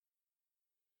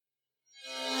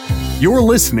You're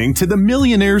listening to the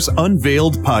Millionaires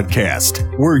Unveiled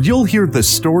podcast, where you'll hear the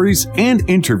stories and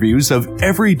interviews of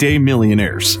everyday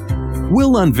millionaires.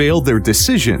 We'll unveil their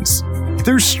decisions,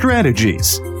 their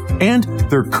strategies, and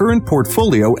their current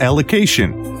portfolio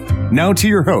allocation. Now to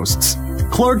your hosts,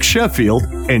 Clark Sheffield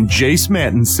and Jace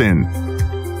Mattinson.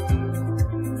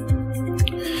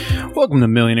 Welcome to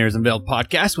Millionaires Unveiled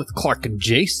podcast with Clark and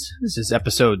Jace. This is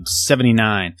episode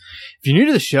 79. If you're new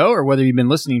to the show or whether you've been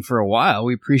listening for a while,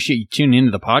 we appreciate you tuning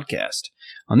into the podcast.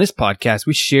 On this podcast,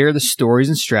 we share the stories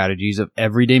and strategies of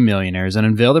everyday millionaires and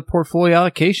unveil their portfolio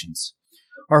allocations.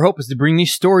 Our hope is to bring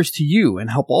these stories to you and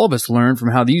help all of us learn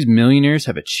from how these millionaires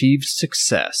have achieved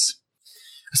success.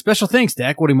 A special thanks to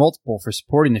Equity Multiple for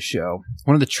supporting the show.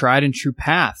 One of the tried and true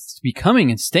paths to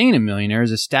becoming and staying a millionaire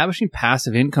is establishing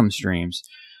passive income streams.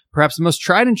 Perhaps the most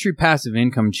tried and true passive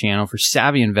income channel for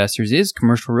savvy investors is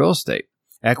commercial real estate.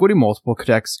 Equity Multiple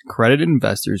connects accredited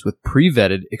investors with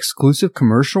pre-vetted exclusive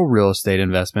commercial real estate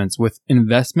investments with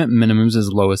investment minimums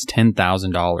as low as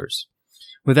 $10,000.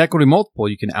 With Equity Multiple,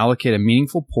 you can allocate a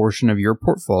meaningful portion of your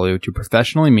portfolio to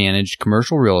professionally managed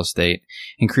commercial real estate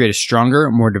and create a stronger,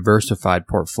 more diversified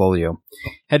portfolio.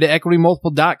 Head to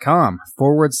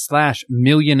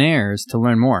equitymultiple.com/millionaires to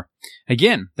learn more.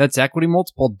 Again, that's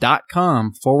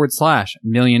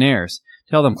equitymultiple.com/millionaires.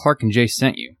 Tell them Clark and Jay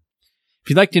sent you. If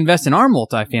you'd like to invest in our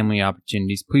multifamily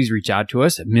opportunities, please reach out to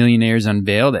us at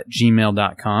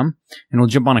millionairesunveiled@gmail.com, and we'll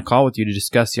jump on a call with you to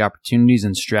discuss the opportunities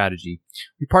and strategy.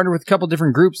 We partner with a couple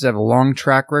different groups that have a long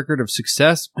track record of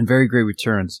success and very great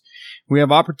returns. We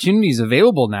have opportunities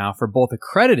available now for both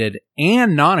accredited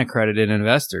and non-accredited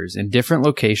investors in different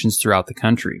locations throughout the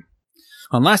country.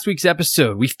 On last week's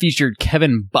episode, we featured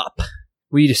Kevin Bupp.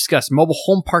 We discussed mobile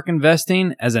home park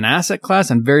investing as an asset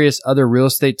class and various other real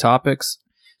estate topics.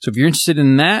 So if you're interested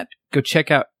in that, go check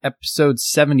out episode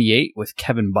 78 with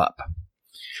Kevin Bupp.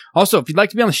 Also, if you'd like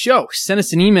to be on the show, send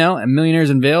us an email at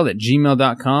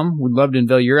millionairesunveiled@gmail.com. We'd love to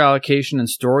unveil your allocation and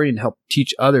story and help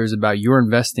teach others about your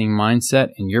investing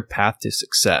mindset and your path to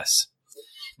success.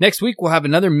 Next week, we'll have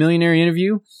another millionaire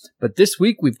interview, but this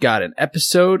week we've got an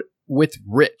episode with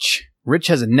Rich. Rich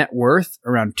has a net worth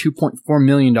around $2.4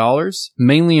 million,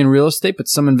 mainly in real estate, but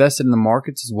some invested in the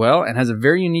markets as well, and has a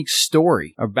very unique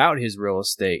story about his real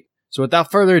estate. So without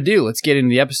further ado, let's get into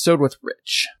the episode with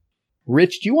Rich.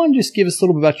 Rich, do you want to just give us a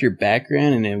little bit about your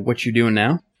background and what you're doing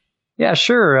now? Yeah,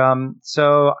 sure.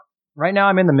 So right now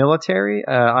I'm in the military.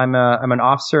 I'm an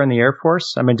officer in the Air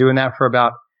Force. I've been doing that for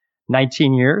about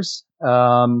 19 years.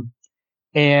 And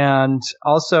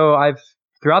also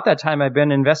throughout that time, I've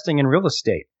been investing in real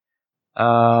estate.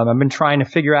 I've been trying to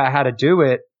figure out how to do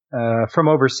it from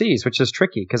overseas, which is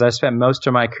tricky because I spent most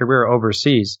of my career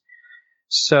overseas.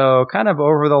 So kind of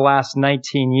over the last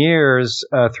 19 years,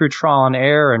 through trial and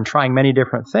error and trying many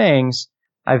different things,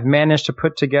 I've managed to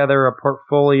put together a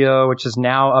portfolio which is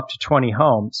now up to 20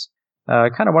 homes.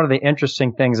 Kind of one of the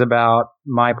interesting things about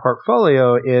my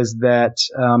portfolio is that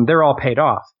they're all paid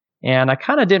off. And I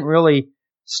kind of didn't really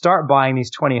start buying these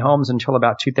 20 homes until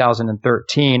about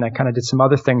 2013. I kind of did some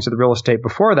other things with real estate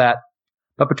before that.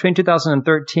 But between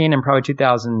 2013 and probably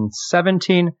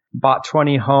 2017, bought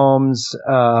 20 homes,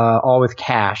 all with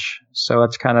cash. So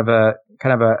it's kind of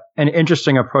an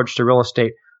interesting approach to real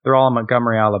estate. They're all in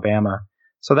Montgomery, Alabama.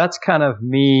 So that's kind of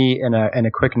me in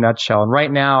a quick nutshell. And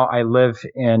right now I live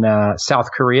in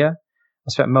South Korea. I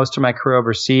spent most of my career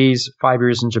overseas, 5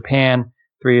 years in Japan,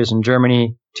 3 years in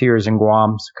Germany, 2 years in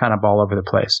Guam, so kind of all over the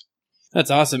place.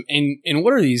 That's awesome. And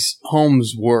what are these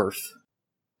homes worth?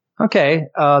 Okay.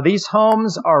 These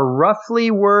homes are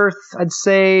roughly worth, I'd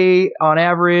say, on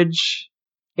average,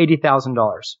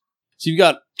 $80,000. So you've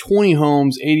got 20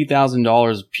 homes,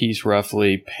 $80,000 a piece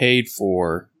roughly, paid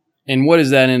for. And what does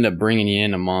that end up bringing you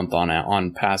in a month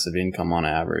on passive income on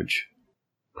average?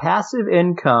 Passive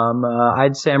income,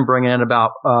 I'd say I'm bringing in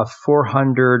about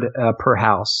 $400 per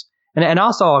house. And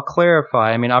also I'll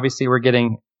clarify. I mean, obviously you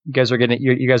guys are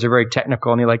very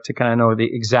technical and you like to kind of know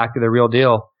exactly the real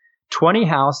deal. 20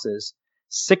 houses,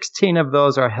 16 of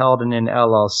those are held in an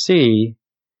LLC.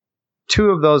 2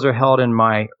 of those are held in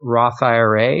my Roth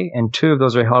IRA and 2 of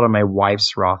those are held in my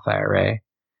wife's Roth IRA.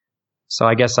 So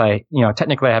I guess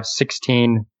technically I have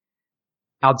 16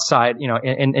 outside,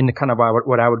 in the kind of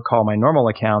what I would call my normal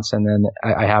accounts. And then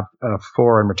I have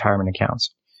 4 in retirement accounts.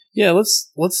 Yeah,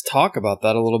 let's talk about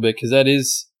that a little bit because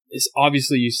it's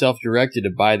obviously you self-directed to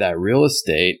buy that real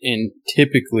estate, and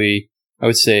typically I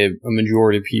would say a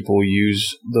majority of people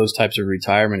use those types of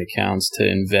retirement accounts to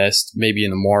invest maybe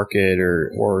in the market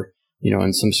or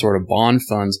in some sort of bond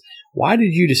funds. Why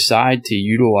did you decide to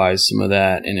utilize some of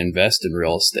that and invest in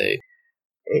real estate?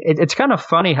 it's kind of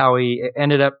funny how we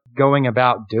ended up going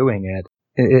about doing it.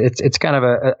 It's kind of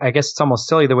I guess it's almost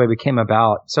silly the way we came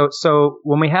about. So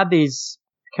when we had these,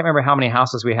 I can't remember how many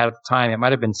houses we had at the time. It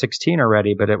might have been 16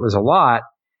 already, but it was a lot.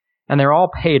 And they're all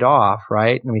paid off,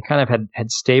 right? And we kind of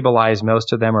had stabilized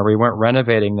most of them, or we weren't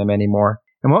renovating them anymore.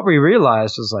 And what we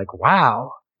realized was like,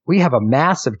 wow, we have a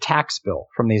massive tax bill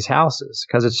from these houses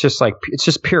because it's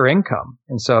just pure income.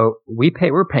 And so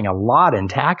we're paying a lot in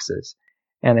taxes.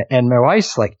 And my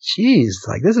wife's like, geez,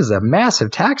 like this is a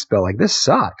massive tax bill. Like this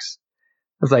sucks.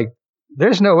 I was like,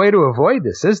 there's no way to avoid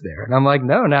this, is there? And I'm like,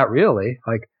 no, not really.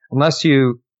 Like, unless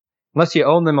you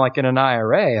own them like in an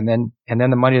IRA and then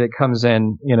the money that comes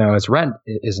in, as rent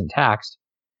isn't taxed.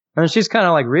 And she's kind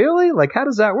of like, really? Like, how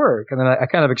does that work? And then I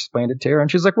kind of explained it to her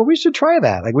and she's like, well, we should try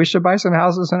that. Like, we should buy some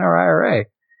houses in our IRA.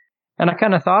 And I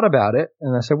kind of thought about it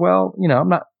and I said, well, I'm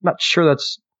not sure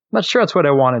that's what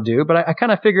I want to do, but I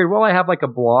kind of figured, well, I have like a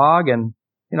blog and,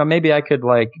 maybe I could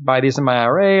like buy these in my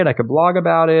IRA and I could blog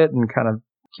about it and kind of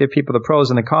give people the pros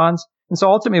and the cons. And so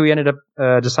ultimately we ended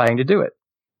up deciding to do it.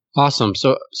 Awesome.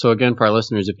 So again, for our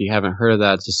listeners, if you haven't heard of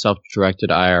that, it's a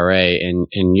self-directed IRA, and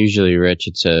usually, Rich,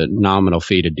 it's a nominal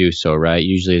fee to do so, right?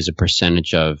 Usually as a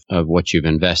percentage of what you've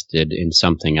invested in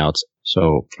something else.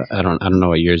 So I don't know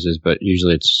what yours is, but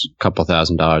usually it's a couple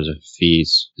 $1,000s of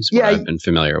fees is what I've been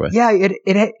familiar with. Yeah,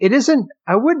 it isn't,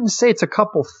 I wouldn't say it's a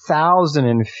couple thousand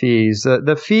in fees.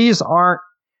 The fees aren't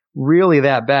really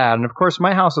that bad. And of course,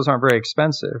 my houses aren't very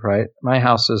expensive, right? My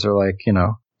houses are like,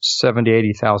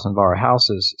 $70,000, $80,000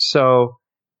 houses. So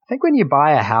I think when you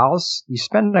buy a house, you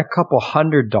spend a couple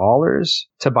 $100s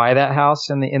to buy that house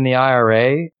in the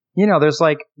IRA.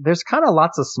 There's kind of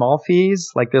lots of small fees.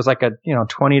 Like there's like a,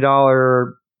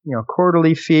 $20,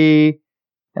 quarterly fee.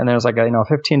 And there's like a,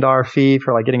 $15 fee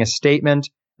for like getting a statement.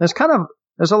 There's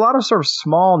a lot of sort of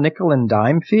small nickel and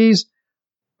dime fees,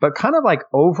 but kind of like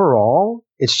overall,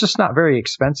 it's just not very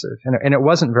expensive. And it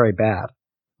wasn't very bad.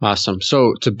 Awesome.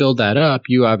 So to build that up,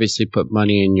 you obviously put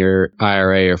money in your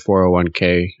IRA or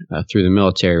 401k through the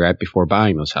military right before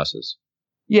buying those houses.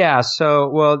 Yeah. So,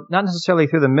 well, not necessarily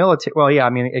through the military. Well, yeah,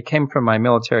 I mean, it came from my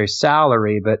military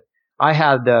salary, but I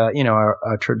had, what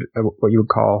you would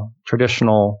call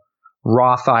traditional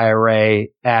Roth IRA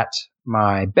at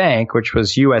my bank, which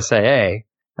was USAA.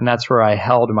 And that's where I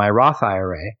held my Roth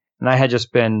IRA. And I had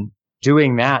just been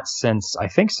doing that since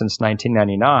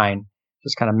 1999.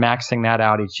 Just kind of maxing that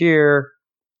out each year.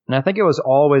 And I think it was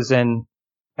always in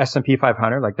S&P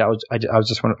 500. Like that was,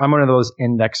 I'm one of those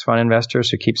index fund investors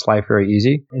who keeps life very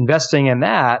easy. Investing in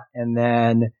that. And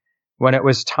then when it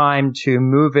was time to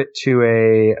move it to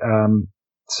a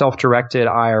self-directed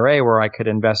IRA where I could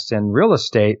invest in real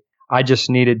estate, I just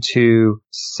needed to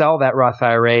sell that Roth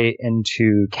IRA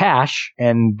into cash.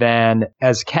 And then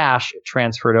as cash, it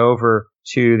transferred over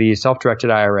to the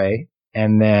self-directed IRA.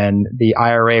 And then the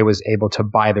IRA was able to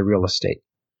buy the real estate.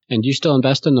 And do you still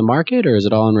invest in the market or is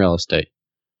it all in real estate?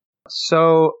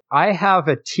 So I have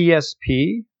a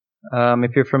TSP.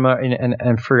 If you're familiar,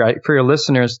 and for your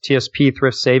listeners, TSP,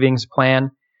 Thrift Savings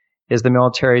Plan, is the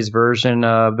military's version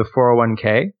of the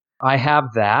 401k. I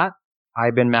have that.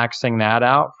 I've been maxing that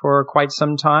out for quite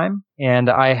some time. And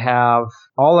I have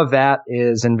all of that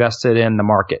is invested in the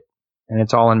market. And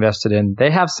it's all invested in,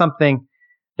 they have something.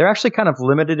 They're actually kind of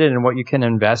limited in what you can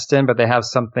invest in, but they have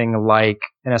something like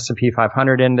an S&P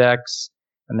 500 index,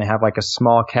 and they have like a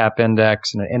small cap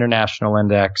index and an international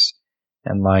index,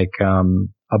 and like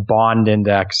a bond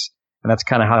index, and that's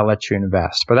kind of how they let you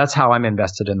invest. But that's how I'm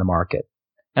invested in the market,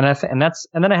 and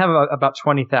then I have about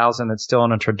 20,000 that's still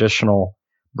in a traditional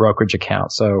brokerage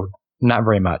account, so not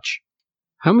very much.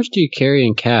 How much do you carry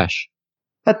in cash?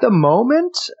 At the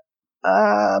moment,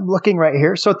 I'm looking right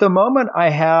here. So at the moment, I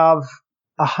have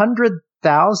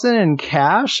 100,000 in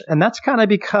cash. And that's kind of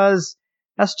because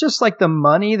that's just like the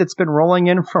money that's been rolling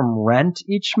in from rent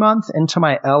each month into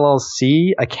my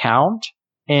LLC account.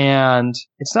 And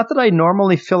it's not that I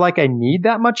normally feel like I need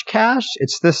that much cash.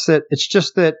 It's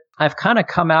just that I've kind of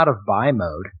come out of buy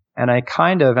mode. And I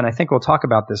think we'll talk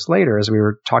about this later as we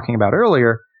were talking about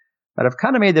earlier, but I've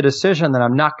kind of made the decision that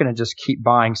I'm not going to just keep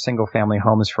buying single family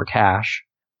homes for cash.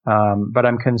 But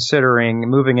I'm considering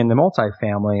moving into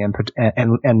multifamily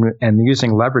and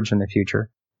using leverage in the future.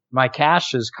 My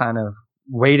cash is kind of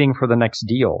waiting for the next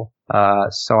deal.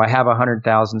 So I have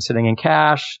 100,000 sitting in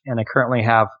cash, and I currently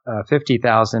have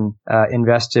 50,000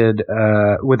 invested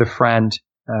with a friend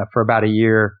for about a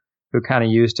year, who kind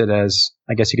of used it as,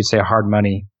 I guess you could say, hard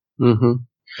money.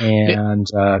 Mm-hmm. And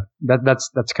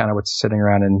that's kind of what's sitting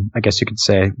around in, I guess you could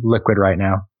say, liquid right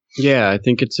now. Yeah, I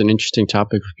think it's an interesting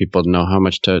topic for people to know how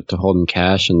much to hold in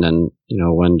cash, and then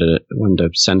when to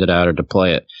send it out or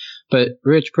deploy it. But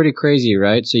Rich, pretty crazy,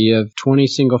 right? So you have 20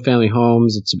 single family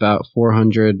homes. It's about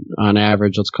 400 on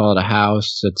average. Let's call it a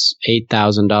house. It's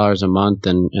 $8,000 a month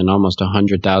and almost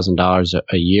 $100,000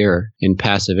 a year in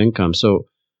passive income. So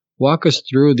walk us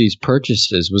through these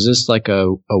purchases. Was this like a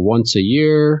once a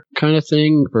year kind of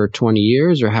thing for 20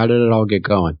 years, or how did it all get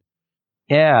going?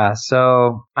 Yeah,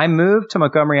 so I moved to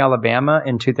Montgomery, Alabama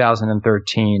in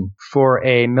 2013 for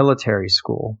a military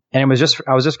school. And I was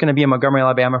just going to be in Montgomery,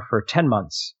 Alabama for 10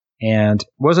 months and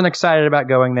wasn't excited about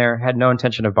going there, had no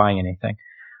intention of buying anything.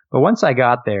 But once I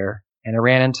got there and I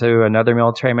ran into another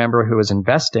military member who was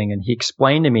investing, and he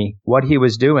explained to me what he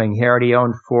was doing. He already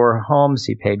owned 4 homes.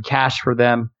 He paid cash for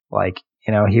them.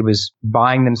 He was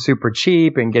buying them super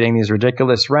cheap and getting these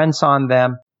ridiculous rents on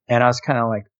them. And I was kind of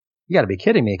like, you got to be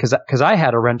kidding me, because I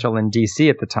had a rental in DC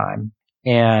at the time,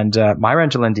 and my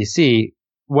rental in DC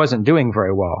wasn't doing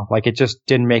very well. Like, it just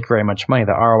didn't make very much money.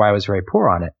 The ROI was very poor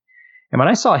on it. And when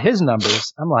I saw his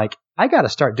numbers, I'm like, I got to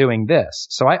start doing this.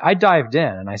 So I dived in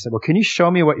and I said, well, can you show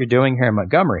me what you're doing here in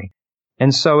Montgomery?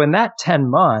 And so in that 10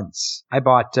 months, I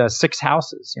bought 6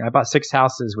 houses. I bought 6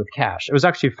 houses with cash. It was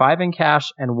actually 5 in cash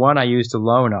and 1 I used a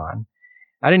loan on.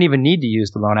 I didn't even need to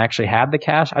use the loan. I actually had the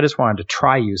cash. I just wanted to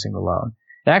try using the loan.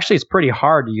 And actually, it's pretty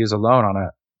hard to use a loan on a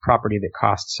property that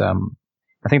costs, I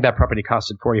think that property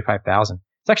costed $45,000.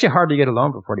 It's actually hard to get a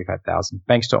loan for $45,000.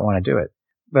 Banks don't want to do it,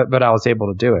 but I was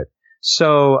able to do it.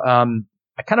 So,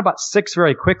 I kind of bought 6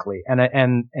 very quickly. And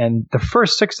the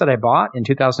first 6 that I bought in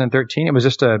 2013, it was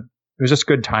just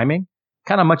good timing,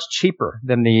 kind of much cheaper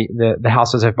than the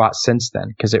houses I've bought since then,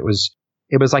 because it was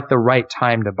like the right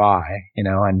time to buy,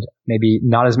 and maybe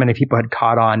not as many people had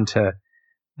caught on to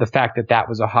the fact that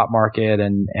was a hot market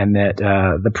and that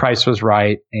the price was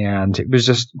right. And it was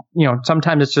just,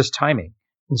 sometimes it's just timing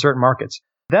in certain markets.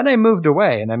 Then I moved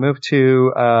away and I moved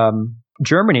to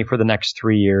Germany for the next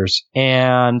 3 years,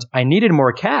 and I needed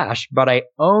more cash, but I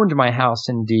owned my house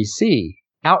in DC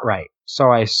outright.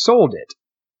 So I sold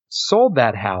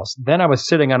that house. Then I was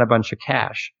sitting on a bunch of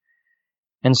cash.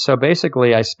 And so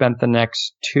basically I spent the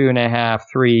next 2.5,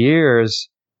 3 years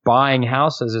buying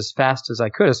houses as fast as I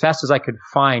could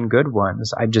find good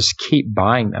ones. I'd just keep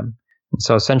buying them. And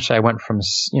so essentially I went from,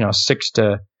 6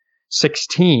 to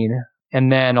 16.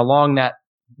 And then along that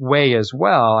way as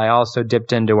well, I also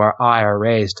dipped into our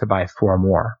IRAs to buy 4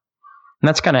 more. And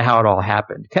that's kind of how it all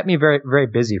happened. It kept me very, very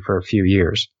busy for a few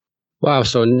years. Wow.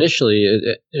 So initially,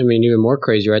 even more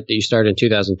crazy, right? That you started in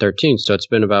 2013. So it's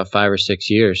been about 5 or 6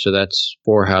 years. So that's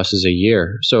 4 houses a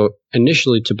year. So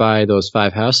initially, to buy those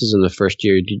 5 houses in the first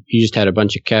year, you just had a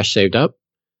bunch of cash saved up?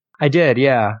 I did.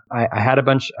 Yeah. I had a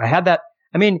bunch. I had that.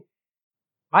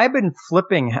 I've been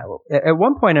flipping. At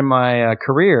one point in my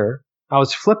career, I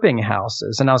was flipping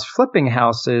houses, and I was flipping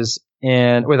houses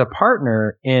with a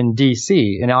partner in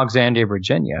DC, in Alexandria,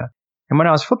 Virginia. And when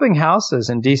I was flipping houses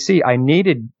in DC,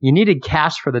 you needed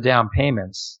cash for the down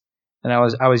payments. And I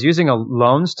was using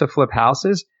loans to flip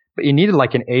houses, but you needed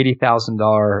like an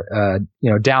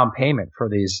 $80,000, down payment for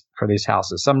these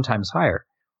houses, sometimes higher.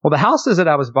 Well, the houses that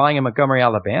I was buying in Montgomery,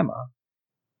 Alabama,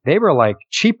 they were like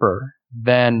cheaper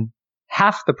than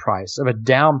half the price of a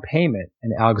down payment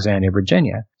in Alexandria,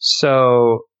 Virginia.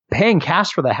 So paying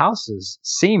cash for the houses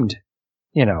seemed,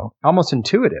 almost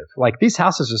intuitive. Like, these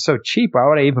houses are so cheap, why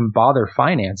would I even bother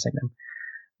financing them?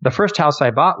 The first house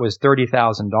I bought was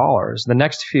 $30,000. The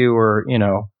next few were,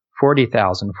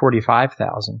 $40,000,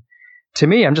 $45,000. To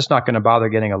me, I'm just not going to bother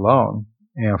getting a loan,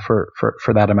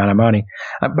 for that amount of money.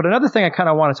 But another thing I kind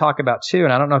of want to talk about too,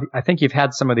 and I don't know I think you've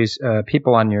had some of these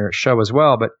people on your show as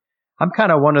well, but I'm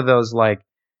kind of one of those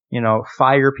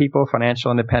FIRE people, financial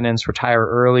independence, retire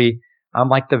early. I'm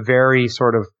like the very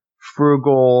sort of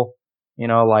frugal,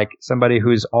 like somebody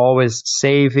who's always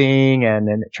saving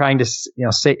and trying to,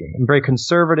 I'm very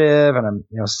conservative, and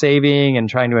I'm, saving and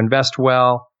trying to invest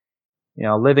well,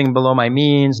 living below my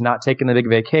means, not taking the big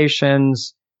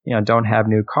vacations, don't have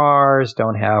new cars,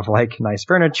 don't have like nice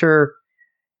furniture.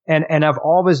 And I've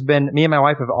always been, me and my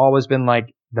wife have always been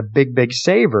like the big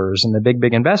savers and the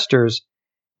big investors.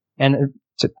 And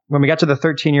when we got to the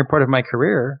 13-year part of my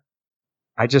career,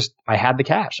 I had the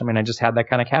cash. I just had that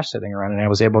kind of cash sitting around, and I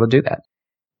was able to do that.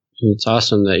 It's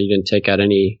awesome that you didn't take out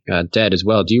any debt as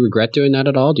well. Do you regret doing that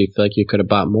at all? Do you feel like you could have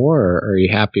bought more, or are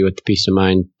you happy with the peace of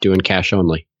mind doing cash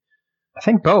only? I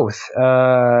think both.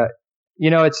 I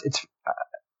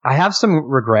have some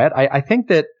regret. I think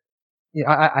that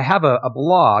I have a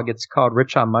blog. It's called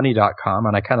richonmoney.com,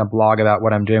 and I kind of blog about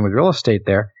what I'm doing with real estate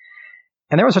there.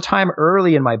 And there was a time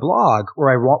early in my blog where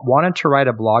I wanted to write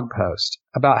a blog post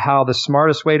about how the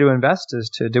smartest way to invest is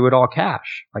to do it all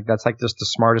cash. Like, that's like just the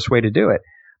smartest way to do it.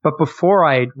 But before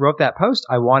I wrote that post,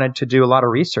 I wanted to do a lot of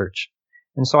research.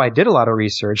 And so I did a lot of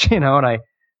research, and I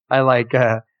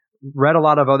read a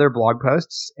lot of other blog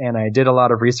posts, and I did a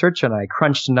lot of research, and I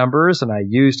crunched numbers, and I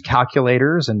used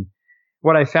calculators. And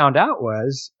what I found out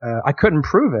was I couldn't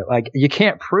prove it. Like, you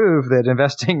can't prove that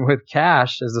investing with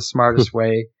cash is the smartest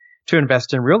way to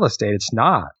invest in real estate. It's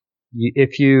not.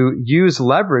 If you use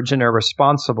leverage in a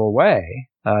responsible way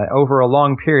over a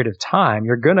long period of time,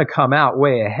 you're going to come out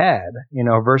way ahead,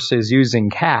 versus using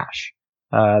cash.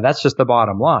 That's just the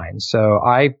bottom line. So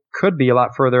I could be a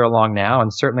lot further along now,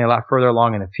 and certainly a lot further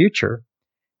along in the future,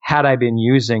 had I been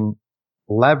using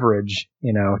leverage,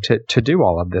 to do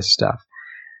all of this stuff.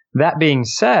 That being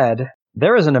said,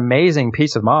 there is an amazing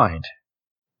peace of mind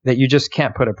that you just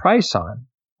can't put a price on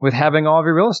with having all of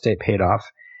your real estate paid off,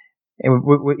 and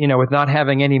with not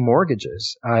having any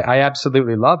mortgages. I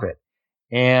absolutely love it.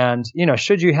 And,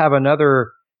 should you have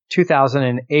another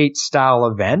 2008 style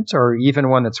event, or even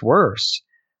one that's worse,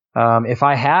 if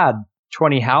I had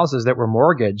 20 houses that were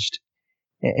mortgaged,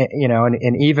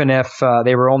 and even if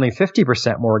they were only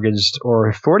 50% mortgaged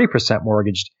or 40%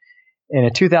 mortgaged, in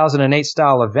a 2008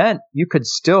 style event, you could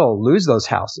still lose those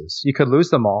houses. You could lose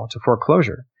them all to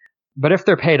foreclosure. But if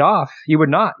they're paid off, you would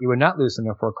not lose them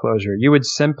to foreclosure. You would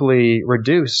simply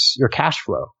reduce your cash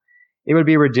flow. It would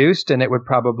be reduced, and it would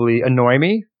probably annoy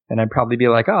me. And I'd probably be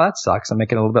like, oh, that sucks. I'm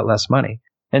making a little bit less money.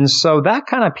 And so that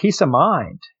kind of peace of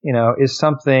mind, is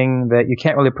something that you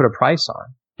can't really put a price on.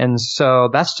 And so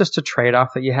that's just a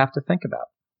trade-off that you have to think about.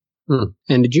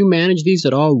 And did you manage these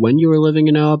at all when you were living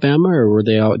in Alabama, or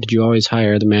did you always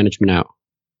hire the management out?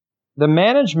 The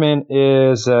management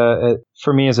is,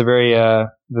 for me, is a very,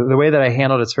 the way that I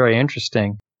handled it's very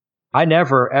interesting. I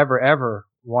never, ever, ever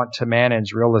want to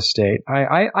manage real estate.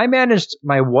 I managed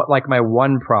my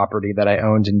one property that I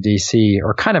owned in DC,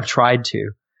 or kind of tried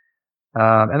to.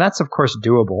 And that's of course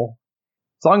doable.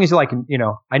 As long as I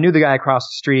knew the guy across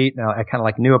the street, and I kind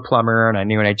of knew a plumber, and I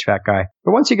knew an HVAC guy.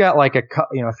 But once you got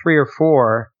 3 or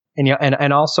 4,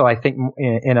 and also I think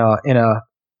in a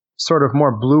sort of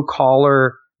more blue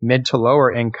collar, mid to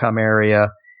lower income area,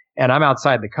 and I'm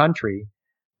outside the country,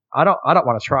 I don't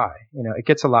want to try. It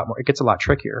gets a lot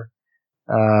trickier.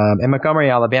 In Montgomery,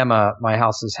 Alabama, my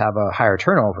houses have a higher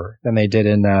turnover than they did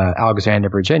in Alexandria,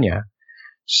 Virginia.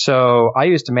 So I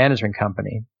used a management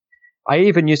company. I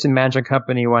even used a management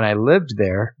company when I lived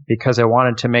there, because I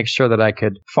wanted to make sure that I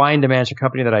could find a management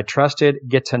company that I trusted,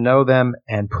 get to know them,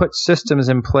 and put systems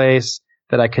in place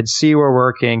that I could see were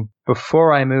working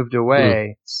before I moved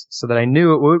away, so that I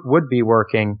knew it would be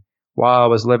working while I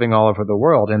was living all over the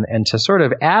world. And to sort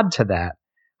of add to that,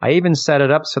 I even set it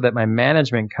up so that my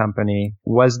management company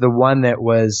was the one that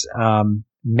was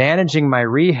managing my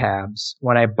rehabs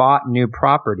when I bought new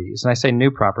properties. And I say new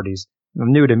properties,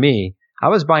 new to me. I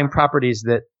was buying properties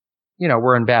that,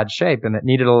 were in bad shape and that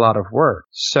needed a lot of work.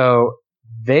 So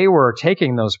they were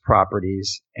taking those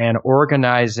properties and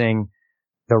organizing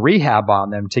the rehab on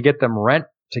them to get them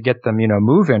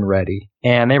move-in ready.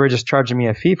 And they were just charging me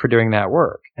a fee for doing that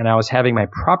work. And I was having my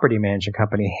property management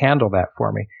company handle that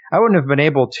for me. I wouldn't have been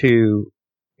able to,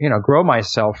 grow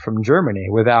myself from Germany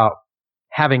without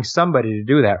having somebody to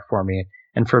do that for me.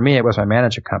 And for me, it was my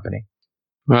management company.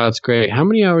 Wow, that's great. How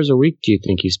many hours a week do you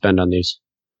think you spend on these?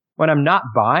 When I'm not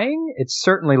buying, it's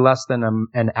certainly less than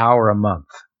an hour a month.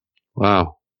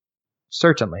 Wow.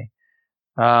 Certainly.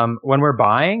 When we're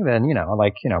buying, then,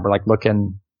 we're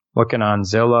looking on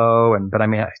Zillow, but I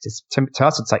mean, to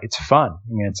us, it's fun. I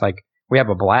mean, it's we have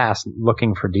a blast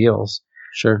looking for deals.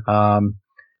 Sure.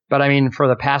 But I mean, for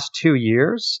the past 2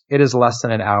 years, it is less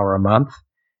than an hour a month,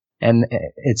 and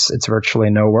it's virtually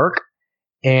no work.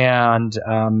 And,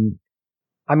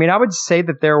 I mean, I would say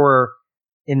that there were,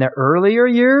 in the earlier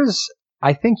years,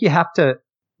 I think you have to,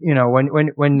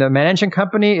 when the management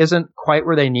company isn't quite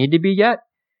where they need to be yet,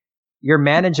 you're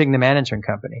managing the management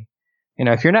company.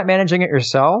 If you're not managing it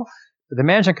yourself, the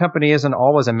management company isn't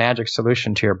always a magic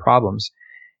solution to your problems.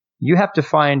 You have to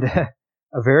find a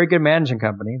very good management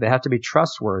company. They have to be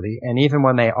trustworthy. And even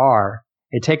when they are,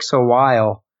 it takes a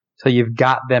while till you've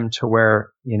got them to where,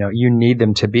 you need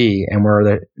them to be, and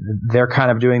where they're kind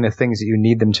of doing the things that you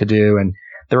need them to do. And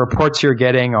the reports you're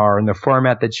getting are in the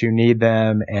format that you need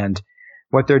them, and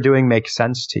what they're doing makes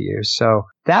sense to you. So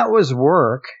that was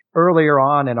work earlier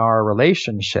on in our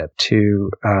relationship to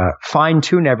fine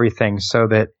tune everything so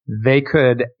that they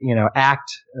could,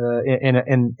 act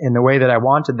in the way that I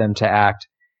wanted them to act,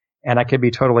 and I could be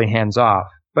totally hands off.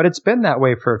 But it's been that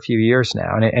way for a few years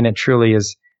now, and it truly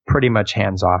is pretty much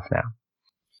hands off now.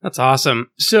 That's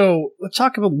awesome. So let's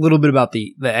talk a little bit about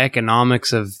the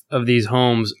economics of these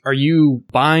homes. Are you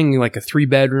buying like a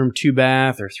 3-bedroom,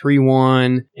 2-bath or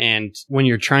 3-1? And when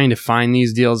you're trying to find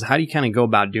these deals, how do you kind of go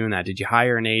about doing that? Did you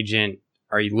hire an agent?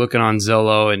 Are you looking on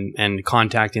Zillow and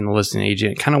contacting the listing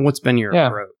agent? Kind of what's been your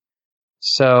approach?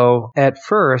 So at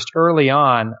first, early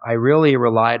on, I really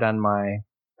relied on my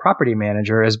property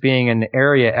manager as being an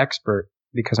area expert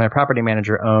because my property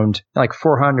manager owned like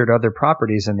 400 other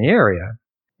properties in the area.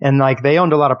 And like they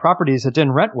owned a lot of properties that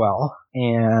didn't rent well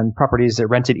and properties that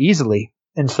rented easily.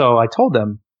 And so I told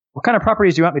them, what kind of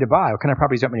properties do you want me to buy? What kind of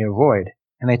properties do you want me to avoid?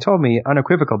 And they told me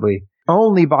unequivocally,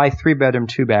 only buy 3-bedroom,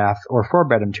 2-bath or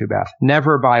 4-bedroom, 2-bath.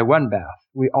 Never buy 1-bath.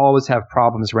 We always have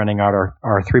problems renting out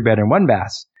our 3-bedroom,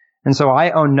 1-baths. And so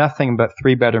I own nothing but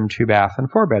 3-bedroom, 2-bath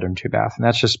and 4-bedroom, 2-bath. And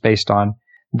that's just based on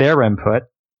their input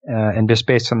and just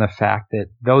based on the fact that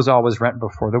those always rent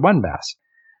before the 1-baths.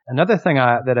 Another thing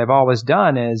that I've always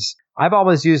done is I've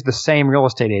always used the same real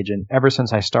estate agent ever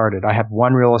since I started. I have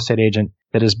one real estate agent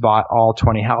that has bought all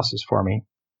 20 houses for me.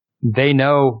 They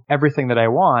know everything that I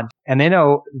want, and they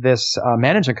know this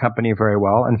management company very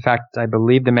well. In fact, I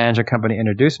believe the management company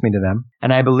introduced me to them,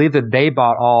 and I believe that they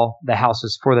bought all the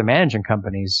houses for the management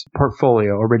company's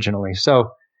portfolio originally. So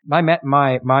my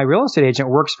real estate agent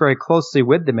works very closely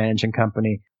with the management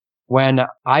company. When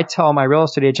I tell my real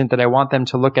estate agent that I want them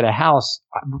to look at a house,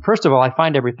 first of all, I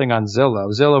find everything on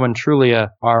Zillow. Zillow and Trulia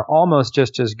are almost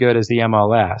just as good as the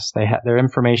MLS. Their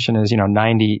information is,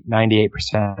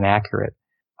 98% accurate.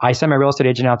 I send my real estate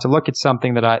agent out to look at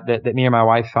something that me and my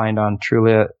wife find on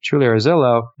Trulia or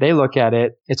Zillow. They look at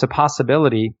it. It's a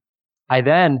possibility. I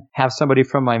then have somebody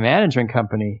from my management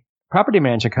company, property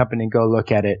management company, go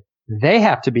look at it. They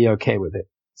have to be okay with it.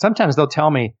 Sometimes they'll tell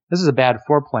me this is a bad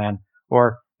floor plan,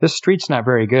 or this street's not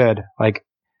very good. Like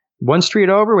one street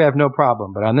over, we have no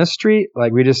problem. But on this street,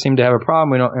 like we just seem to have a problem.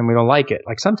 We don't like it.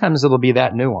 Like sometimes it'll be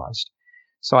that nuanced.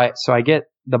 So I get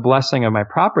the blessing of my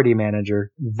property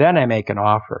manager. Then I make an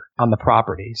offer on the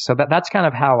property. So that's kind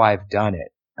of how I've done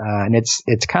it. And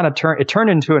it's kind of turned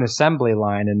into an assembly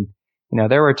line. And,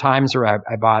 there were times where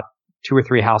I bought 2 or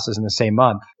 3 houses in the same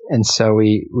month. And so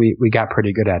we got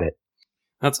pretty good at it.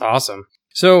 That's awesome.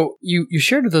 So you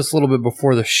shared with us a little bit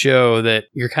before the show that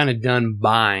you're kind of done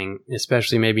buying,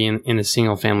 especially maybe in the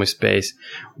single family space.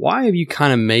 Why have you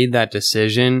kind of made that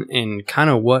decision, and kind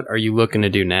of what are you looking to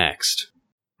do next?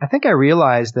 I think I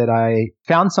realized that I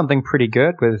found something pretty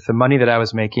good with the money that I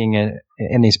was making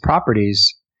in these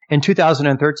properties. In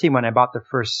 2013, when I bought the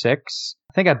first 6,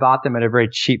 I think I bought them at a very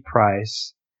cheap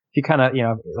price. If you kind of,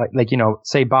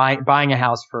 say buying a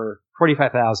house for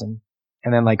 $45,000.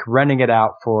 And then like renting it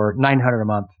out for $900 a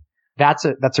month, that's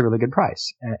a really good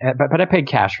price. But I paid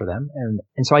cash for them,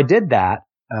 and so I did that.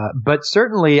 But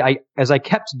certainly, as I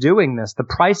kept doing this, the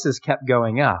prices kept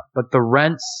going up, but the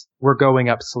rents were going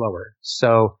up slower.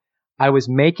 So I was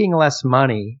making less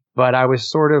money, but I was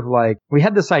sort of like, we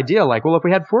had this idea like, well, if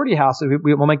we had 40 houses,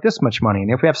 we'll make this much money,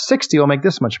 and if we have 60, we'll make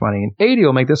this much money, and 80,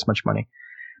 we'll make this much money.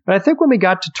 But I think when we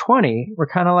got to 20, we're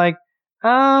kind of like,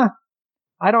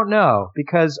 I don't know,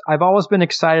 because I've always been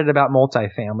excited about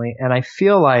multifamily, and I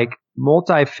feel like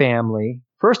multifamily,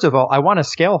 first of all, I want to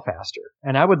scale faster,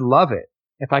 and I would love it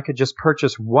if I could just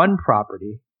purchase one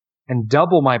property and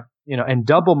double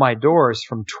my doors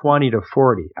from 20 to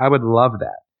 40. I would love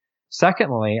that.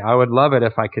 Secondly, I would love it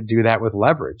if I could do that with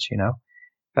leverage, if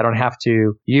I don't have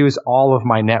to use all of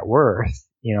my net worth,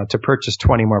 to purchase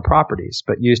 20 more properties,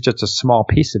 but use just a small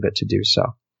piece of it to do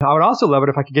so. I would also love it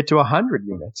if I could get to 100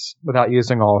 units without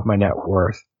using all of my net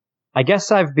worth. I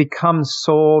guess I've become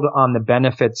sold on the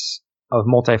benefits of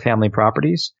multifamily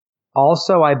properties.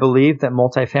 Also, I believe that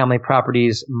multifamily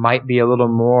properties might be a little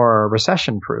more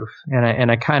recession proof.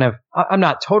 And I'm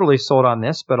not totally sold on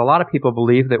this, but a lot of people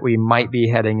believe that we might be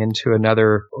heading into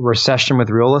another recession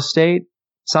with real estate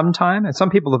sometime. And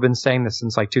some people have been saying this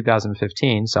since like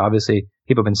 2015. So obviously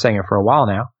people have been saying it for a while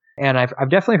now. And I've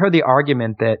definitely heard the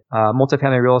argument that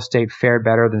multifamily real estate fared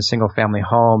better than single family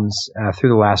homes through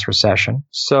the last recession.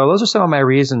 So those are some of my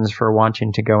reasons for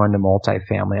wanting to go into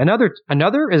multifamily.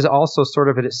 Another is also sort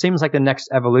of it seems like the next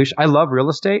evolution. I love real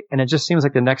estate, and it just seems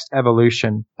like the next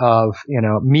evolution of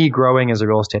me growing as a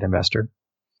real estate investor.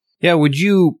 Yeah, would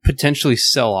you potentially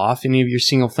sell off any of your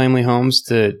single family homes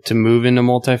to move into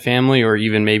multifamily, or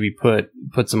even maybe put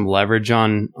some leverage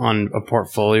on a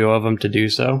portfolio of them to do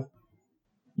so?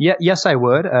 Yeah, yes, I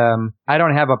would. I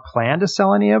don't have a plan to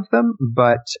sell any of them,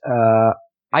 but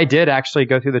I did actually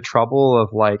go through the trouble of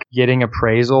like getting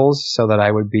appraisals so that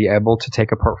I would be able to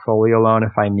take a portfolio loan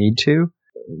if I need to.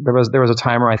 There was a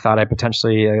time where I thought I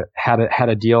potentially had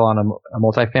a deal on a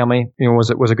multifamily. It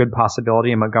was a good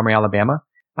possibility in Montgomery, Alabama.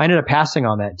 I ended up passing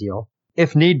on that deal.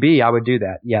 If need be, I would do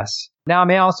that. Yes. Now I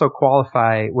may also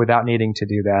qualify without needing to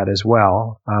do that as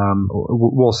well.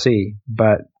 We'll see,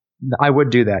 but I would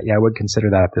do that. Yeah, I would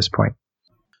consider that at this point.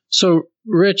 So,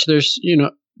 Rich,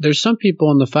 there's some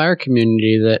people in the FIRE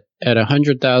community that at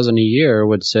 $100,000 a year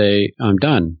would say, I'm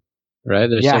done, right?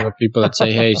 There's several people that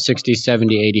say, hey, 60,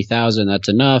 70, 80,000, that's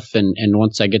enough. And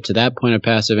once I get to that point of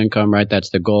passive income, right, that's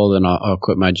the goal, then I'll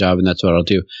quit my job and that's what I'll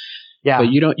do. Yeah.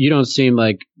 But you don't seem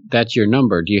like that's your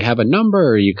number. Do you have a number,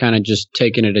 or are you kind of just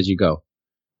taking it as you go?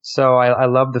 So I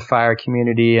love the FIRE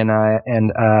community, and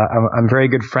I'm very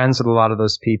good friends with a lot of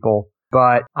those people.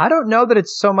 But I don't know that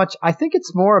it's so much. I think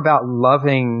it's more about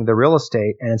loving the real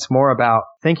estate, and it's more about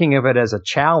thinking of it as a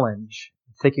challenge,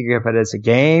 thinking of it as a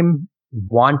game,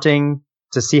 wanting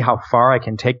to see how far I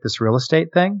can take this real estate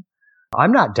thing.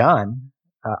 I'm not done.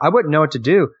 I wouldn't know what to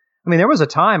do. I mean, there was a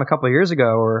time a couple of years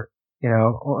ago where,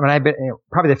 when I've been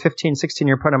probably the 15, 16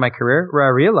 year point of my career where I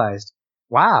realized,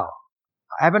 wow,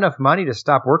 I have enough money to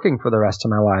stop working for the rest of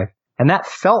my life. And that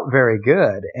felt very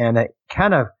good. And it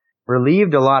kind of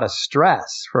relieved a lot of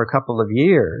stress for a couple of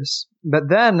years. But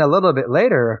then a little bit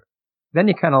later, then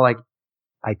you kind of like,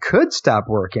 I could stop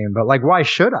working, but like, why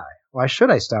should I? Why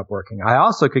should I stop working? I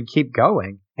also could keep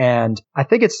going. And I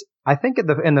think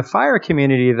in the FIRE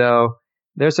community, though,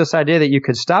 there's this idea that you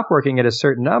could stop working at a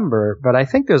certain number, but I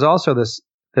think there's also this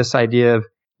idea of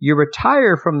you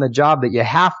retire from the job that you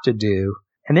have to do,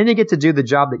 and then you get to do the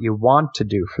job that you want to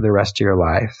do for the rest of your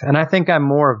life. And I think I'm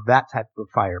more of that type of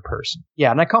FIRE person.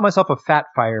 Yeah, and I call myself a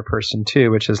fatFIRE person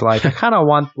too, which is like I kind of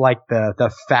want like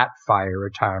the fatFIRE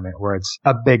retirement where it's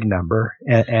a big number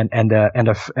and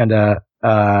a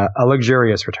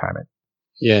luxurious retirement.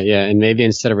 Yeah. And maybe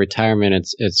instead of retirement,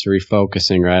 it's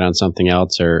refocusing, right, on something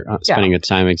else, or spending the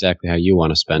time exactly how you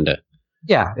want to spend it.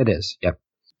 Yeah, it is. Yep.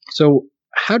 So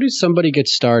how does somebody get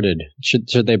started?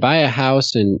 Should they buy a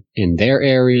house in their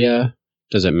area?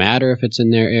 Does it matter if it's in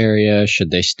their area?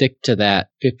 Should they stick to that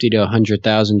 $50,000 to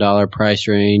 $100,000 price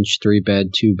range,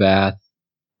 3-bed, 2-bath?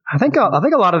 I think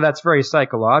a lot of that's very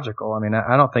psychological. I mean,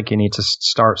 I don't think you need to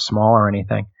start small or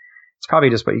anything. It's probably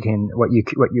just what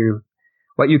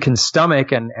you can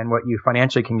stomach and what you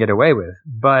financially can get away with.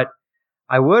 But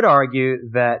I would argue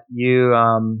that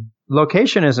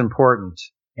location is important.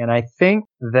 And I think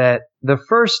that the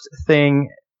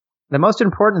most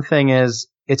important thing is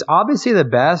it's obviously the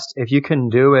best if you can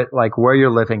do it like where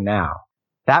you're living now.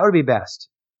 That would be best.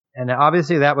 And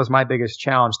obviously that was my biggest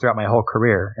challenge throughout my whole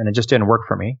career, and it just didn't work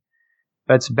for me.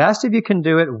 But it's best if you can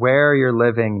do it where you're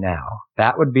living now.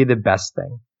 That would be the best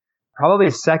thing.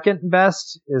 Probably second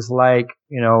best is like,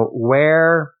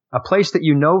 where a place that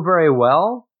you know very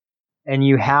well and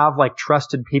you have like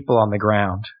trusted people on the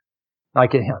ground,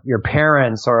 like your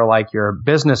parents or like your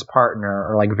business partner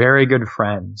or like very good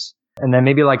friends. And then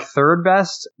maybe like third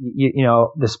best,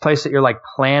 this place that you're like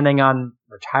planning on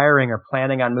retiring or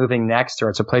planning on moving next, or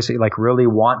it's a place that you like really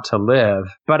want to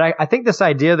live. But I think this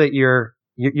idea that you're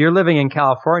living in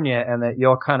California and that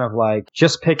you'll kind of like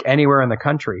just pick anywhere in the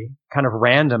country kind of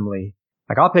randomly.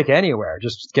 Like I'll pick anywhere.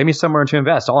 Just give me somewhere to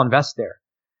invest. I'll invest there.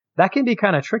 That can be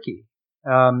kind of tricky.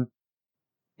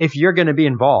 If you're going to be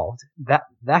involved, that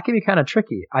can be kind of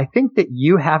tricky. I think that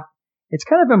it's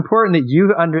kind of important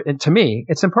that to me,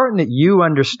 it's important that you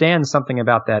understand something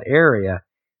about that area,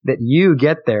 that you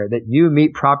get there, that you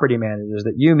meet property managers,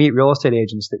 that you meet real estate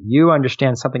agents, that you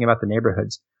understand something about the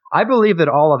neighborhoods. I believe that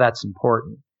all of that's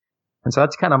important. And so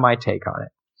that's kind of my take on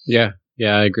it. Yeah,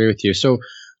 I agree with you. So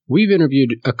we've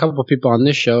interviewed a couple of people on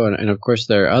this show, and of course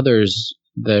there are others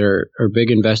that are big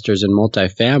investors in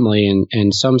multifamily,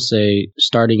 and some say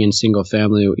starting in single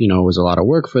family, was a lot of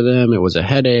work for them. It was a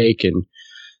headache, and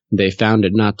they found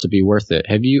it not to be worth it.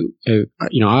 Have you,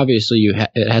 obviously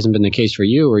it hasn't been the case for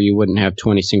you, or you wouldn't have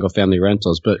 20 single family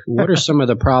rentals, but what are some of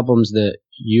the problems that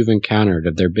you've encountered?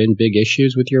 Have there been big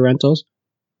issues with your rentals?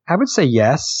 I would say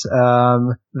yes.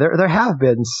 There have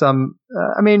been some.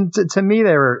 To me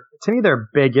they're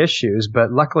big issues,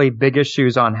 but luckily big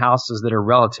issues on houses that are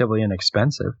relatively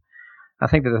inexpensive. I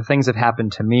think that the things that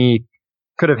happened to me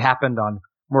could have happened on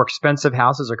more expensive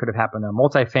houses, or could have happened on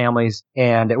multifamilies,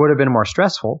 and it would have been more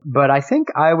stressful. But I think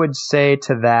I would say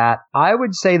that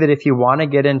if you want to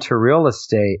get into real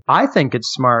estate, I think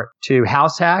it's smart to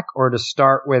house hack or to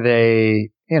start with a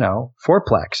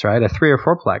fourplex, right? A 3 or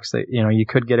 4plex that, you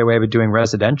could get away with doing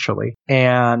residentially,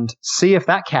 and see if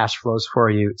that cash flows for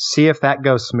you. See if that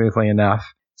goes smoothly enough.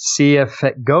 See if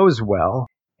it goes well.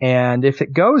 And if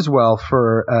it goes well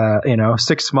for,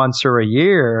 6 months or a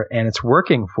year and it's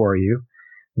working for you,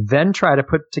 then try to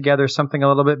put together something a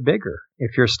little bit bigger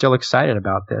if you're still excited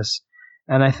about this.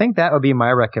 And I think that would be my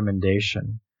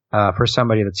recommendation. for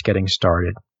somebody that's getting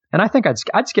started. And I think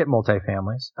I'd skip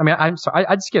multifamilies. I mean, I'm sorry,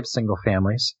 I'd skip single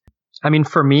families. I mean,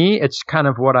 for me, it's kind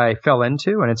of what I fell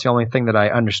into, and it's the only thing that I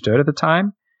understood at the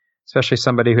time, especially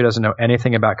somebody who doesn't know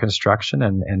anything about construction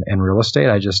and real estate.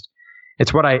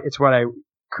 It's what I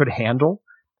could handle,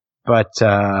 but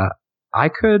I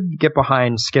could get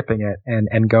behind skipping it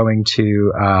and going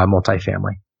to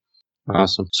multifamily.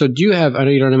 Awesome. So I know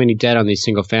you don't have any debt on these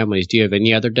single families. Do you have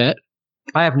any other debt?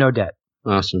 I have no debt.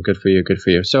 Awesome. Good for you. Good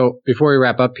for you. So before we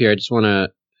wrap up here, I just want to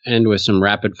end with some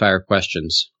rapid fire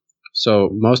questions. So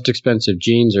most expensive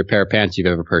jeans or pair of pants you've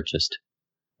ever purchased?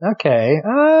 Okay.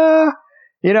 I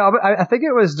think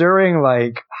it was during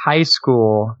like high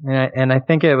school, and I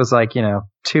think it was like, $250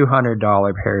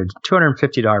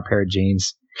 pair of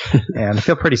jeans. And I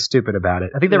feel pretty stupid about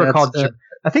it. I think they were called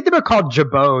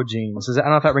Jabot jeans. I don't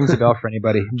know if that rings a bell for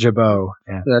anybody. Jabot.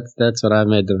 Yeah. That's what I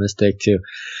made the mistake too.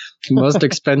 Most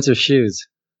expensive shoes.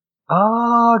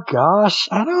 Oh gosh,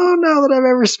 I don't know that I've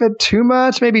ever spent too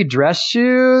much. Maybe dress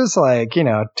shoes, like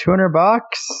 $200.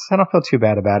 I don't feel too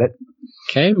bad about it.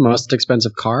 Okay, most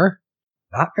expensive car.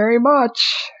 Not very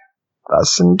much.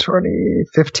 Less than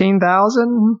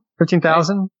 15,000.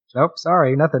 15,000. Nope,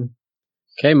 sorry, nothing.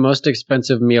 Okay, most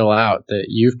expensive meal out that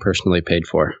you've personally paid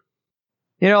for.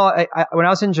 When I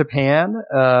was in Japan,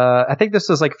 I think this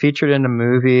was like featured in a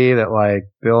movie that like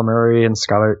Bill Murray and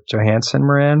Scarlett Johansson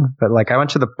were in. But like I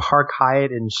went to the Park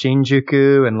Hyatt in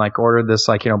Shinjuku and like ordered this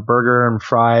like, burger and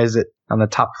fries on the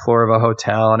top floor of a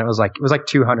hotel. And it was like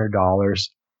 $200.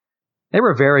 They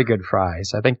were very good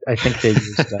fries. I think they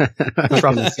used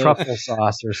truffle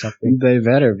sauce or something. They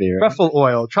better be, right? Truffle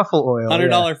oil.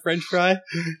 $100 French fry.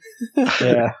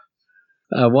 Yeah.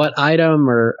 What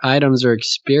items or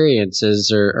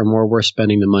experiences are more worth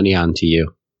spending the money on to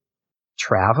you?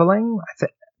 Traveling.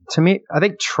 To me, I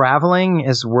think traveling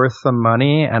is worth the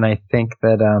money, and I think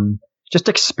that just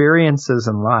experiences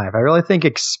in life. I really think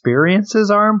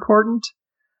experiences are important.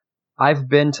 I've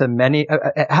been to many.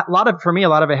 A lot of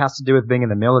it has to do with being in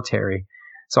the military.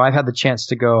 So I've had the chance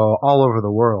to go all over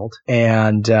the world,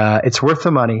 and it's worth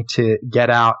the money to get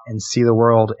out and see the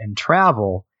world and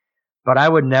travel. But I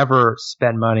would never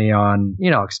spend money on,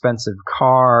 expensive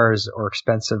cars or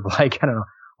expensive,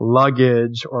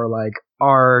 luggage or like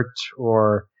art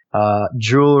or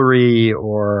jewelry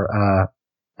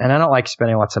and I don't like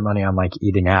spending lots of money on like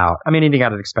eating out. I mean, eating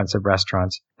out at expensive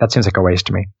restaurants. That seems like a waste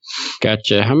to me.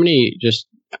 Gotcha. How many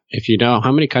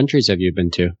countries have you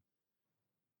been to?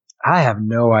 I have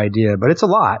no idea, but it's a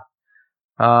lot.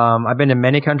 I've been to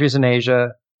many countries in Asia,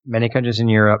 many countries in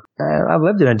Europe. I've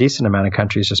lived in a decent amount of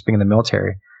countries just being in the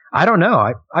military. I don't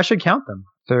know. I should count them.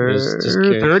 30?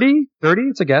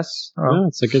 It's a guess. Oh,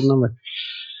 it's a good number.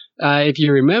 If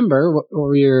you remember, what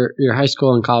were your high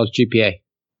school and college GPA?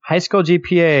 High school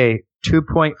GPA,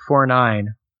 2.49.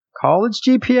 College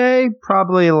GPA,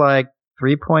 probably like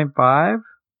 3.5.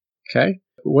 Okay.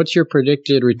 What's your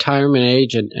predicted retirement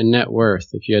age and net worth,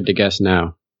 if you had to guess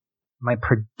now? My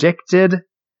predicted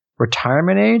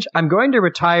retirement age? I'm going to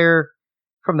retire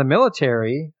from the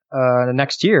military the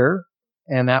next year,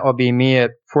 and that will be me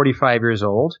at 45 years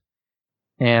old.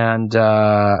 And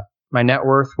my net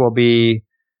worth will be,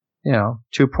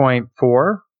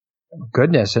 2.4.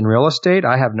 Goodness, in real estate,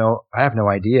 I have no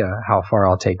idea how far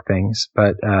I'll take things,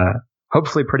 but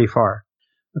hopefully pretty far.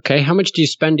 Okay, how much do you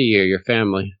spend a year, your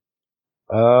family?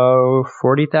 Oh,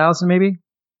 40,000 maybe.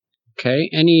 Okay,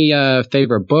 any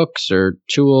favorite books or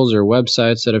tools or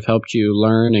websites that have helped you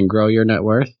learn and grow your net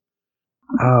worth?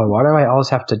 Oh, why do I always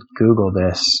have to Google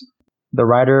this? The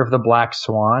writer of The Black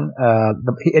Swan,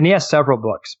 and he has several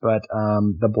books, but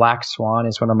The Black Swan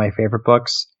is one of my favorite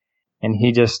books, and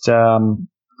he just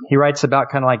he writes about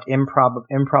kind of like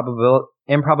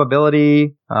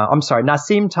improbability.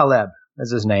 Nassim Taleb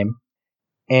is his name.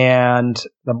 And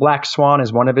The Black Swan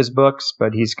is one of his books,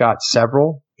 but he's got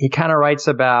several. He kind of writes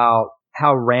about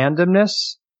how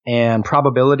randomness and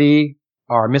probability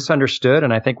are misunderstood.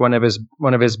 And I think one of his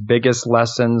biggest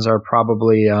lessons are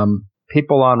probably a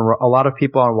lot of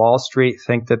people on Wall Street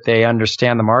think that they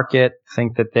understand the market,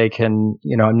 think that they can,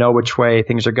 know which way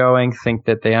things are going, think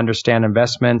that they understand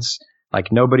investments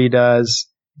like nobody does.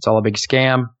 It's all a big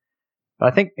scam.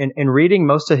 But I think in reading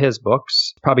most of his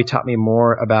books probably taught me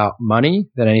more about money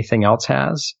than anything else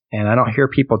has. And I don't hear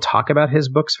people talk about his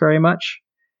books very much.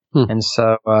 And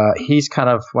so he's kind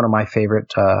of one of my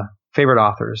favorite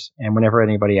authors. And whenever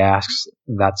anybody asks,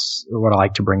 that's what I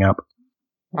like to bring up.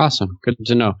 Awesome. Good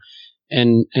to know.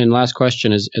 And last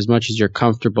question is, as much as you're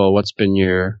comfortable, what's been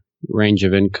your range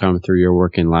of income through your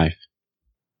working life?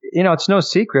 It's no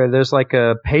secret. There's like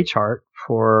a pay chart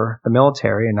for the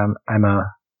military, and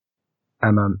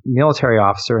I'm a military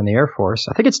officer in the Air Force.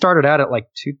 I think it started out at like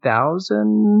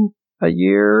 2,000 a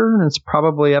year, and it's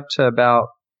probably up to about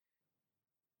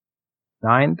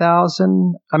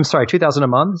 9,000. I'm sorry, 2,000 a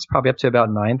month. It's probably up to about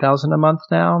 9,000 a month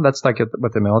now. That's like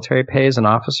what the military pays an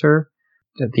officer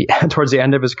towards the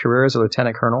end of his career as a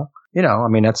lieutenant colonel. I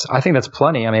mean, I think that's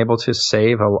plenty. I'm able to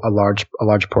save a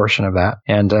large portion of that.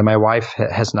 And my wife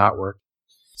has not worked.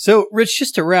 So, Rich,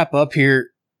 just to wrap up here,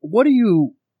 what do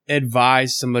you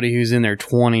advise somebody who's in their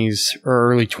 20s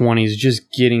or early 20s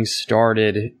just getting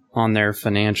started on their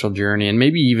financial journey, and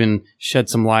maybe even shed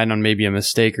some light on maybe a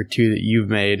mistake or two that you've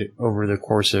made over the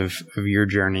course of your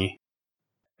journey?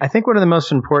 I think one of the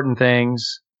most important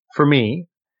things for me,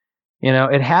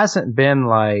 it hasn't been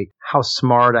like how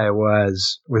smart I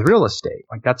was with real estate.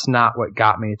 Like, that's not what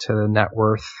got me to the net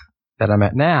worth that I'm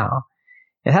at now.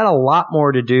 It had a lot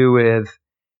more to do with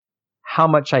how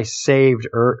much I saved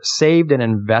and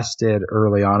invested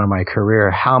early on in my career,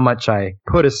 how much I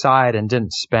put aside and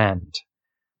didn't spend,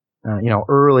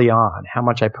 early on, how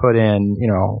much I put in,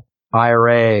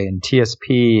 IRA and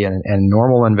TSP and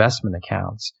normal investment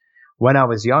accounts when I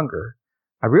was younger.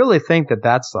 I really think that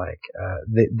that's like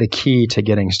the key to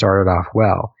getting started off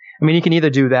well. I mean, you can either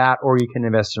do that or you can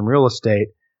invest in real estate,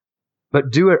 but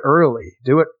do it early.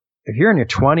 Do it if you're in your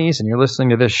 20s and you're listening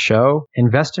to this show,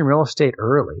 invest in real estate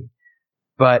early.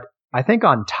 But I think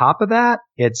on top of that,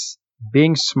 it's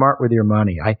being smart with your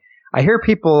money. I hear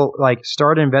people like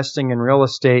start investing in real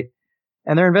estate,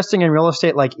 and they're investing in real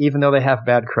estate like even though they have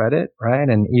bad credit, right?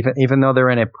 And even though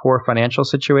they're in a poor financial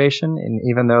situation, and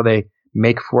even though they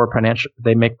make poor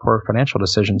financial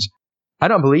decisions. I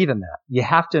don't believe in that. You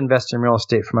have to invest in real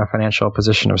estate from a financial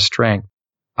position of strength.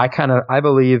 I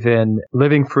believe in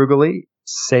living frugally,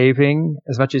 saving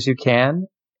as much as you can,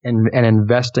 and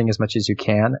investing as much as you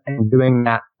can, and doing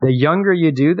that. The younger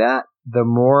you do that, the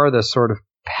more the sort of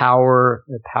power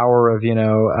of,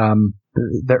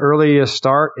 the earlier you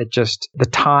start, the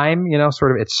time,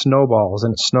 sort of it snowballs.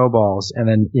 And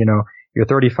then, you're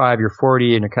 35, you're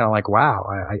 40, and you're kind of like, wow,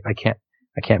 I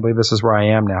can't believe this is where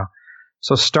I am now.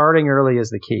 So starting early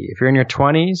is the key. If you're in your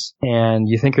 20s and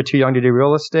you think you're too young to do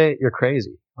real estate, you're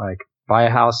crazy. Like, buy a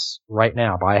house right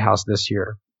now, buy a house this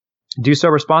year. Do so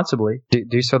responsibly,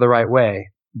 do so the right way,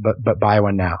 but buy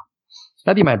one now.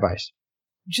 That'd be my advice.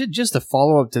 Just a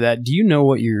follow up to that, do you know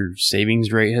what your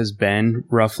savings rate has been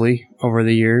roughly over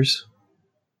the years?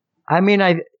 I mean,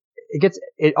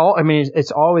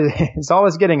 it's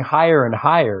always getting higher and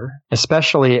higher,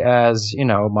 especially as,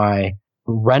 my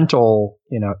rental,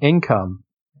 income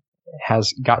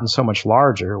has gotten so much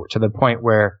larger, to the point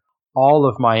where all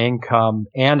of my income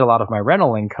and a lot of my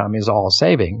rental income is all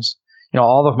savings.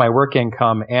 All of my work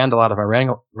income and a lot of my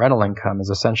rental income is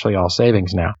essentially all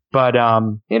savings now. But,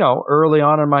 early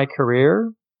on in my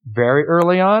career, very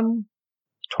early on,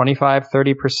 25,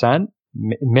 30%,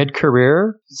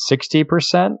 mid-career,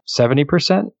 60%,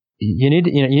 70%. You need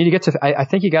to get to, I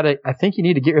think you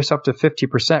need to get yourself to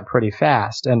 50% pretty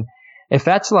fast. And if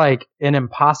that's like an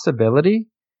impossibility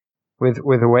with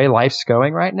the way life's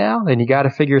going right now, then you got to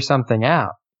figure something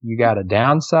out. You got to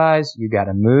downsize, you got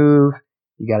to move,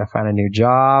 you got to find a new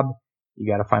job,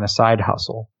 you got to find a side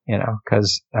hustle,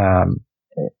 because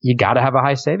you got to have a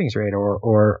high savings rate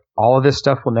or all of this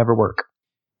stuff will never work.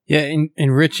 Yeah,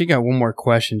 and Rich, you got one more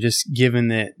question. Just given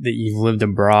that you've lived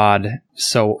abroad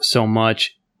so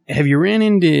much, have you ran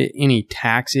into any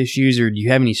tax issues, or do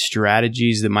you have any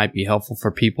strategies that might be helpful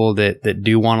for people that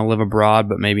do want to live abroad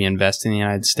but maybe invest in the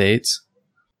United States?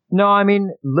 No, I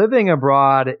mean, living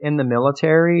abroad in the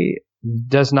military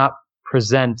does not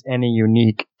present any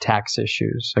unique tax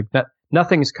issues. Like that,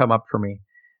 nothing's come up for me.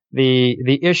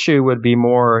 The issue would be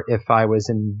more if I was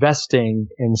investing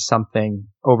in something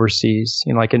overseas,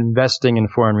 like investing in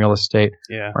foreign real estate,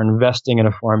 or investing in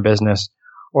a foreign business,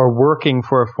 or working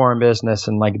for a foreign business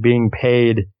and like being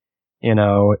paid,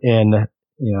 in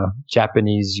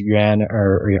Japanese yuan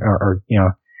or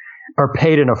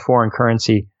paid in a foreign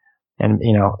currency and,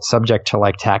 subject to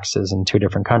like taxes in two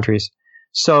different countries.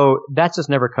 So that's just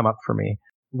never come up for me.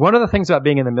 One of the things about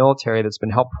being in the military that's been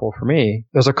helpful for me,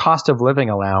 there's a cost of living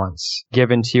allowance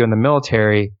given to you in the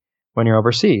military when you're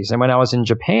overseas. And when I was in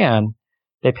Japan,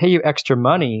 they pay you extra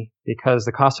money because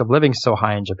the cost of living is so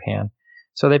high in Japan.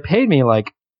 So they paid me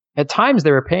at times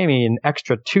they were paying me an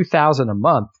extra $2,000 a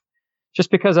month just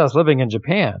because I was living in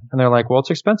Japan. And they're like, well,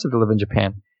 it's expensive to live in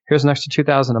Japan. Here's an extra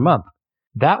 $2,000 a month.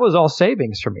 That was all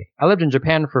savings for me. I lived in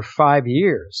Japan for 5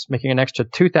 years, making an extra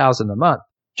 $2,000 a month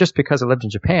just because I lived in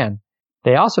Japan.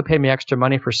 They also paid me extra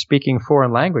money for speaking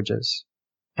foreign languages.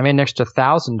 I made an extra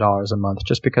 $1,000 a month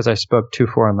just because I spoke 2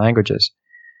 foreign languages.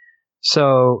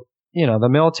 So the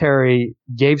military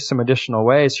gave some additional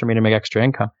ways for me to make extra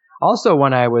income. Also,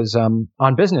 when I was on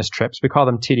business trips, we call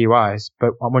them TDYs,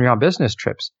 but when you're on business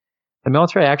trips, the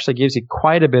military actually gives you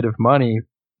quite a bit of money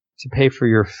to pay for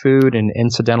your food and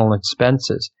incidental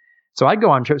expenses. So I'd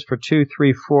go on trips for 2,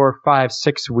 3, 4, 5,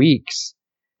 6 weeks,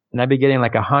 and I'd be getting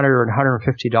like $100 or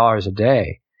 $150 a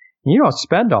day. And you don't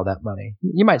spend all that money.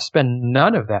 You might spend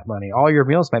none of that money. All your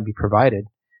meals might be provided.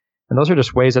 And those are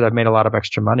just ways that I've made a lot of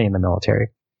extra money in the military.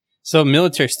 So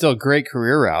military is still a great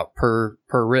career route per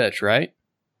Rich, right?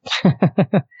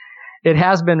 It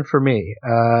has been for me.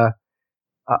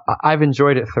 I've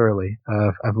enjoyed it thoroughly.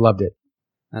 I've loved it.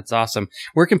 That's awesome.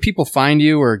 Where can people find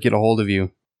you or get a hold of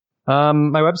you?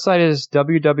 My website is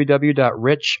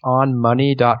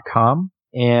www.richonmoney.com.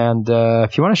 And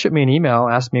if you want to shoot me an email,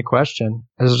 ask me a question.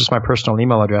 This is just my personal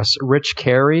email address,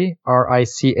 richcarey,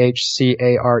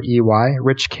 RICHCAREY,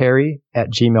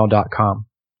 richcarey@gmail.com.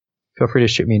 Feel free to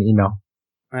shoot me an email.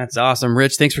 That's awesome.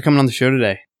 Rich, thanks for coming on the show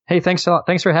today. Hey, thanks a lot.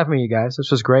 Thanks for having me, you guys.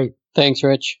 This was great. Thanks,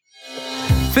 Rich.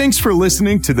 Thanks for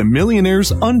listening to the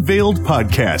Millionaires Unveiled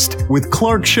podcast with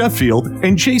Clark Sheffield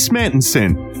and Chase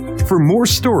Mattinson. For more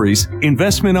stories,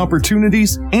 investment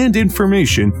opportunities, and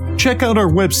information, check out our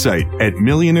website at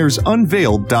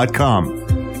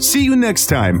millionairesunveiled.com. See you next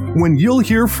time when you'll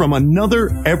hear from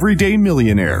another everyday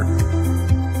millionaire.